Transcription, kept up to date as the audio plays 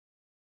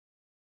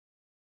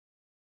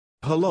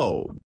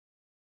Hello.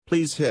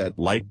 Please hit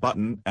like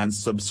button and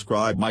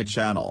subscribe my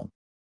channel.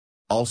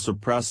 Also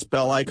press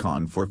bell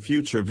icon for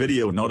future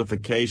video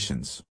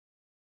notifications.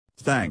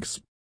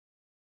 Thanks.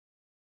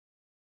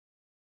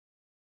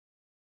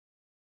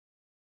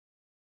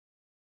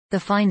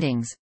 The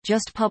findings,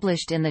 just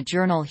published in the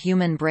journal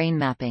Human Brain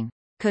Mapping,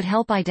 could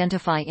help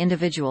identify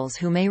individuals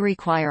who may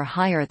require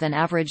higher than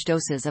average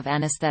doses of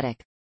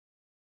anesthetic.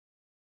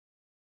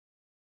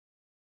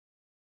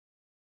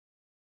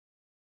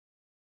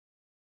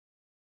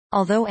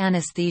 Although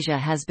anesthesia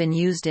has been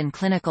used in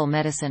clinical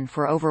medicine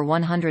for over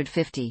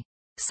 150,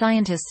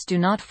 scientists do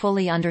not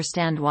fully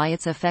understand why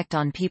its effect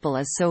on people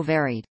is so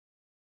varied.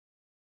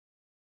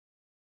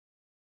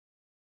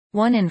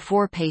 1 in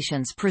 4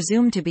 patients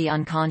presumed to be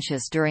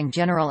unconscious during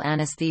general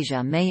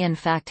anesthesia may in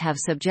fact have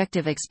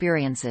subjective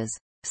experiences,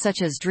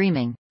 such as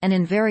dreaming, and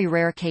in very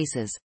rare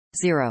cases,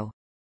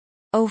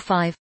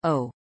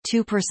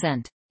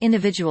 0.050%,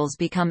 individuals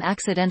become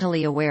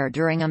accidentally aware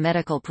during a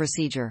medical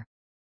procedure.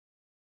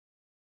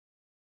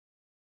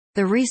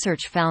 The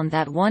research found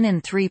that 1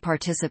 in 3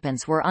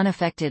 participants were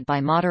unaffected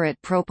by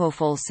moderate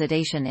propofol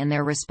sedation in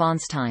their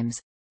response times,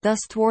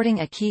 thus thwarting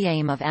a key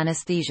aim of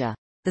anesthesia,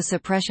 the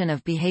suppression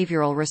of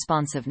behavioral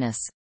responsiveness.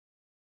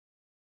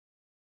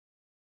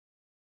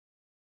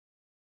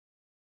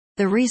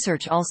 The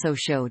research also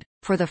showed,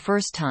 for the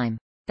first time,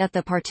 that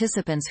the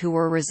participants who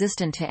were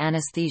resistant to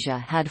anesthesia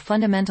had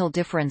fundamental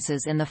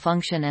differences in the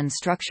function and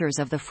structures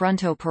of the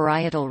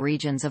frontoparietal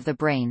regions of the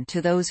brain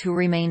to those who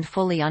remained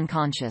fully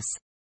unconscious.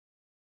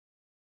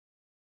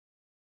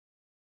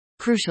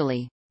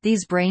 Crucially,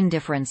 these brain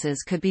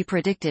differences could be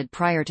predicted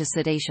prior to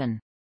sedation.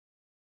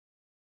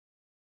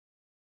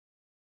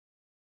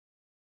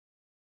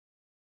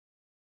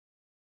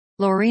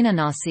 Lorena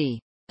Nasi,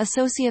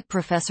 associate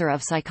professor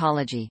of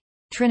psychology,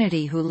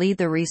 Trinity, who lead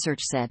the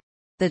research, said,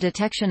 "The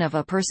detection of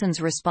a person's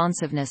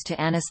responsiveness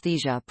to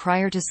anesthesia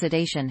prior to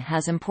sedation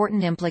has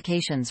important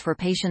implications for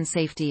patient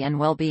safety and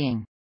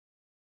well-being.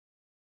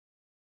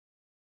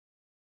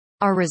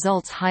 Our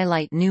results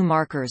highlight new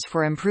markers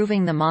for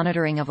improving the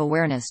monitoring of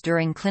awareness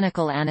during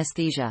clinical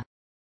anesthesia."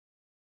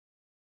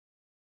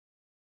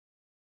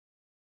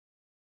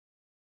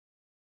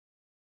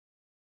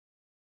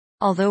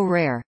 Although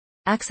rare,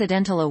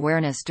 accidental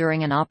awareness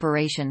during an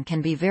operation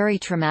can be very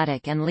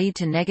traumatic and lead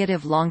to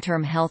negative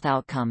long-term health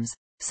outcomes,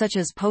 such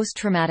as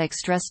post-traumatic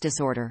stress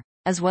disorder,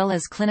 as well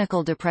as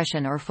clinical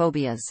depression or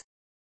phobias.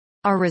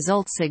 Our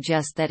results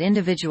suggest that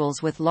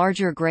individuals with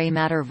larger gray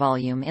matter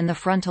volume in the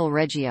frontal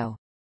regio.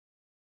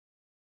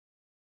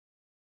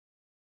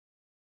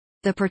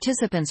 The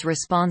participants'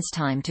 response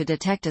time to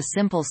detect a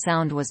simple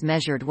sound was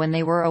measured when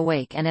they were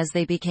awake and as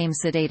they became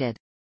sedated.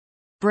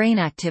 Brain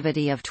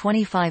activity of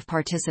 25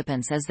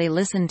 participants as they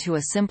listened to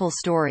a simple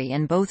story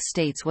in both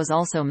states was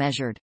also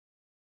measured.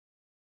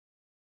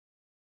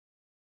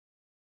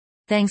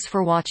 Thanks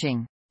for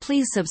watching.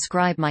 Please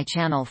subscribe my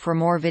channel for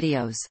more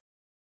videos.